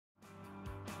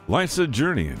Life's a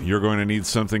journey, and you're going to need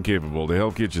something capable to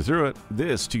help get you through it.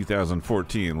 This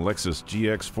 2014 Lexus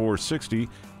GX 460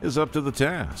 is up to the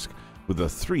task. With a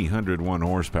 301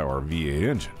 horsepower V8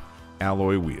 engine,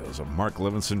 alloy wheels, a Mark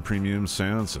Levinson premium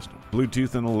sound system,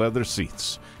 Bluetooth and leather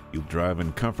seats, you'll drive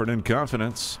in comfort and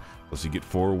confidence. Plus, you get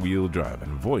four-wheel drive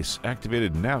and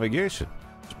voice-activated navigation.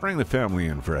 Let's bring the family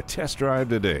in for a test drive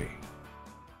today.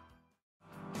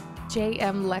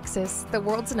 JM Lexus, the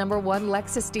world's #1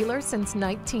 Lexus dealer since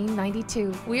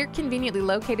 1992. We're conveniently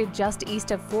located just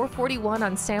east of 441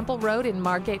 on Sample Road in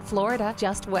Margate, Florida,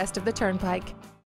 just west of the Turnpike.